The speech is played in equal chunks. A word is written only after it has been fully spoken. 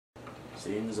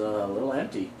Seems a little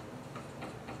empty.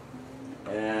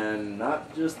 And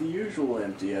not just the usual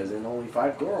empty, as in only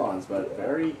 5 Gorons, but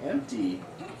very empty.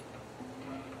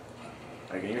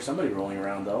 I can hear somebody rolling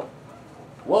around, though.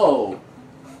 Whoa!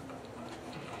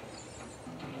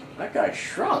 That guy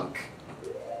shrunk.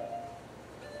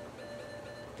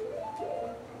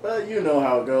 But you know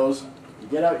how it goes. You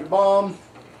get out your bomb,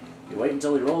 you wait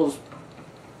until he rolls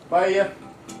by you.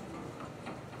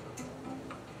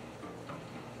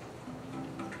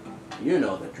 You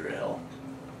know the drill.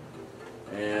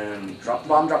 And drop the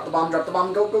bomb, drop the bomb, drop the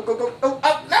bomb, go, go, go, go, go,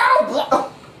 up,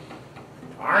 no!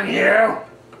 Darn you!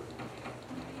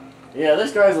 Yeah,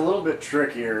 this guy's a little bit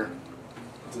trickier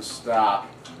to stop.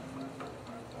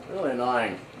 Really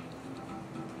annoying.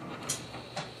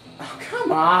 Oh,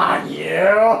 come on,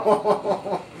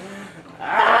 you!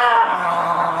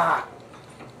 Ah!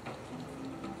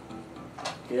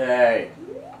 Okay.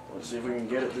 Let's see if we can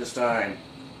get it this time.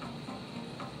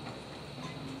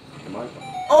 Come on.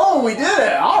 Oh, we did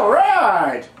it!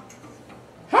 Alright!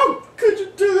 How could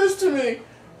you do this to me?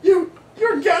 You're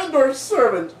Ganondorf's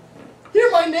servant. Hear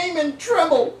my name and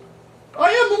tremble. I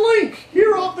am the Link,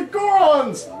 hero of the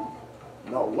Gorons.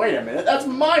 No, wait a minute. That's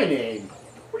my name.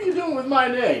 What are you doing with my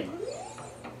name?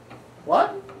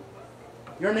 What?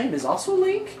 Your name is also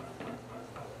Link?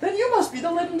 Then you must be the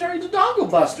legendary Dodongo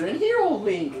Buster and Hero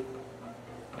Link.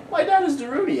 My dad is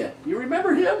Darunia. You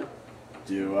remember him?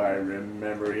 Do I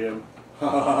remember him?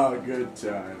 Haha, good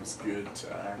times, good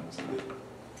times.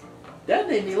 Dad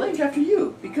named me Link after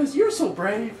you, because you're so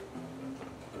brave.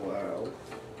 Wow.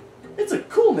 It's a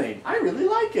cool name. I really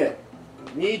like it.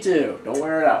 Me too. Don't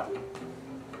wear it out.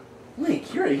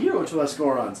 Link, you're a hero to us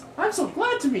Gorons. I'm so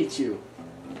glad to meet you.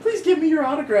 Please give me your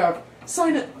autograph.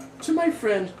 Sign it to my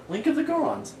friend, Link of the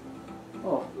Gorons.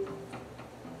 Oh.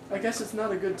 I guess it's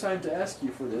not a good time to ask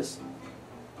you for this.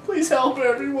 Please help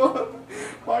everyone.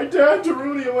 My dad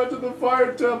Darunia went to the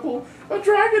fire temple. A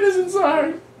dragon is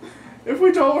inside. If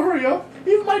we don't hurry up,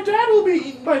 even my dad will be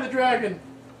eaten by the dragon.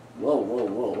 Whoa, whoa,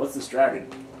 whoa. What's this dragon?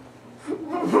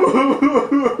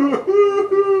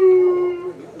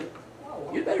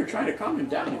 You'd better try to calm him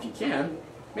down if you can.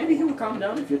 Maybe he will calm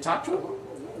down if you talk to him.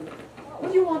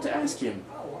 What do you want to ask him?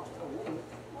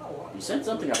 You said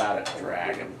something about a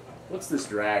dragon. What's this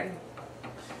dragon?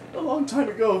 A long time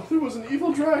ago, there was an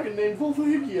evil dragon named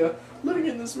Volcano living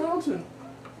in this mountain.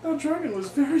 That dragon was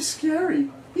very scary.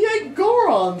 He ate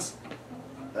Gorons!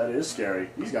 That is scary.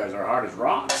 These guys are hard as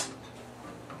rocks.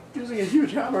 Using a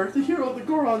huge hammer, the hero of the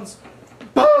Gorons,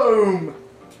 boom!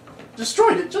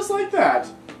 Destroyed it just like that.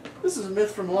 This is a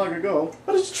myth from long ago,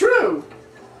 but it's true!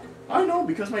 I know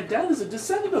because my dad is a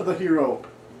descendant of the hero.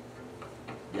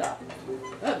 Yeah,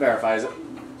 that verifies it.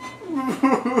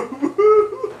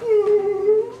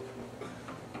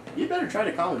 You better try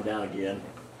to calm him down again.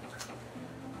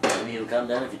 Maybe he'll calm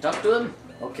down if you talk to him?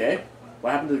 Okay.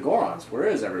 What happened to the Gorons? Where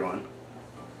is everyone?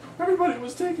 Everybody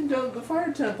was taken down to the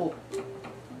fire temple.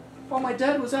 While my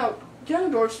dad was out,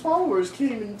 Ganondorf's followers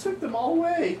came and took them all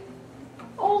away.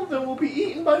 All of them will be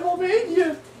eaten by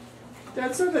Volcano.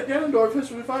 Dad said that Ganondorf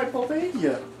has revived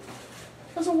Volcano.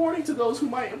 As a warning to those who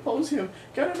might oppose him,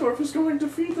 Ganondorf is going to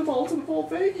feed them all to the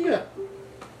Volcano.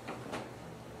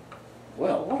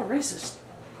 Well, what a racist.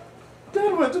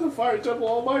 Dad went to the fire temple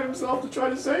all by himself to try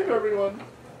to save everyone.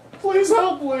 Please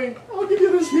help, Link. I'll give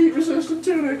you this heat-resistant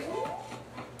tunic.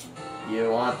 You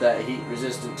want that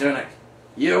heat-resistant tunic?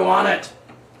 You want it!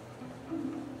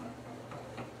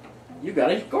 You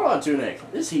got a Goron tunic.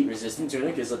 This heat-resistant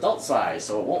tunic is adult size,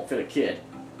 so it won't fit a kid.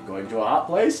 Going to a hot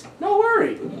place? No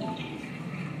worry.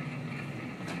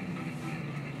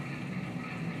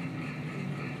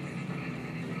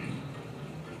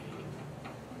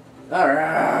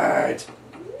 Alright.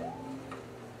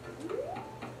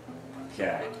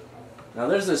 Okay. Now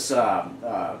there's this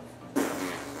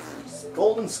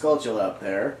golden sculpture up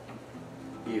there.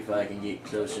 If I can get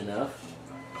close enough.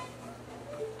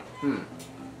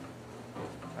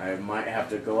 I might have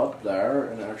to go up there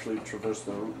and actually traverse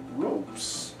the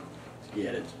ropes to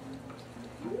get it.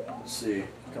 Let's see.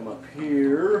 Come up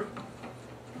here.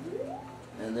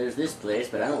 And there's this place,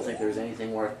 but I don't think there's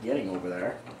anything worth getting over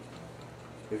there.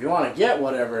 If you want to get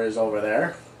whatever is over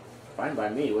there, fine by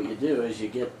me. What you do is you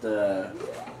get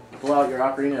pull out your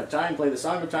Ocarina of Time, play the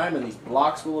Song of Time, and these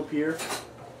blocks will appear.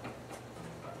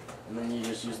 And then you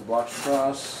just use the blocks to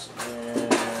cross,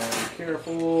 and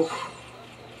careful.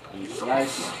 And you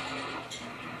slice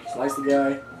the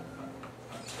guy.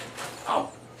 Ow!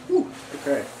 Ooh,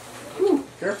 okay. Ooh,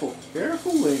 careful,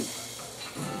 careful, Link.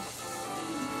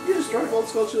 You destroyed Gold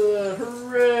Sculpture,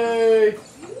 hooray!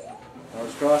 Now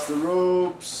let's cross the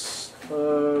ropes.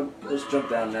 Let's jump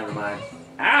down, never mind.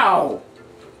 Ow!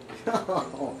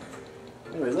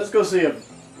 Anyways, let's go see if...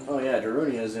 Oh yeah,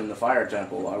 Darunia is in the fire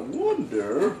temple. I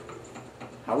wonder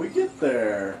how we get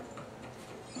there.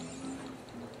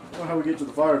 I wonder how we get to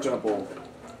the fire temple.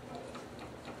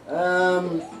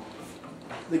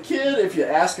 The kid, if you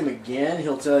ask him again,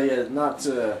 he'll tell you not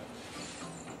to...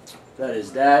 That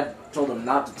his dad told him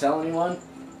not to tell anyone.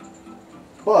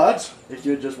 But, if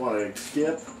you just want to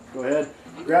skip, go ahead.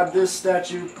 Grab this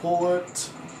statue, pull it.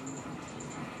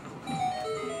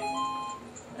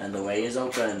 And the way is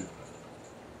open.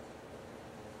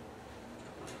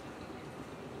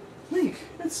 Link,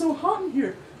 it's so hot in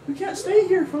here. We can't stay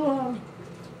here for long.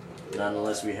 Not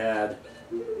unless we had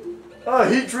a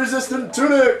heat-resistant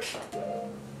tunic.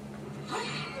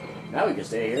 Now we can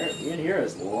stay here in here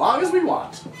as long as we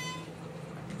want.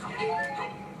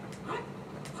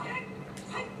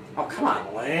 Oh, come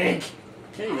on, Link.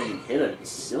 Can't even hit a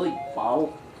silly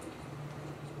bottle.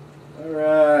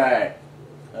 Alright.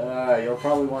 You'll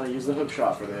probably want to use the hook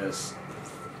shot for this.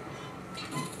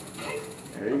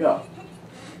 There you go.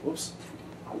 Whoops.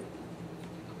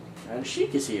 And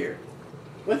Shiek is here.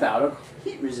 Without a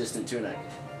heat-resistant tunic.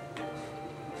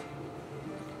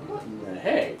 What in the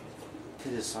heck?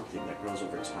 It is something that grows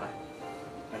over time.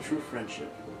 A true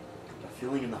friendship. A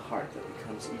feeling in the heart that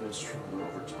becomes even stronger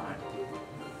over time.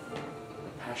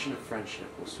 A passionate friendship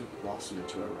will soon blossom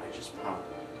into a righteous power,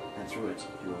 and through it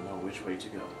you will know which way to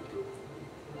go.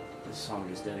 This song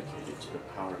is dedicated to the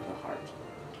power of the heart.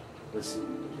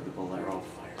 Listen to the Bolero of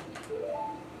Fire.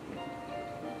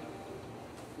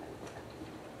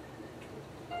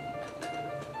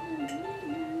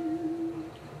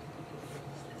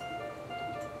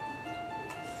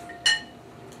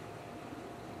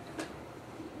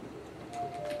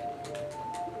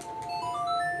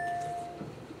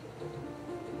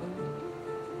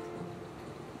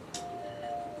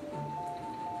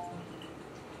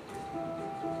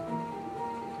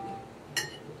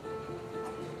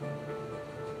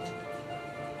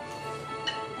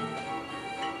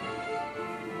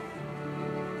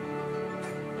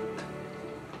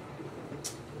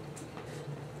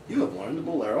 You have learned the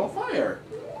Bolero of Fire.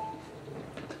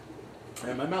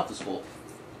 And my mouth is full.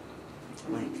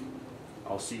 Link,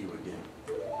 I'll see you again.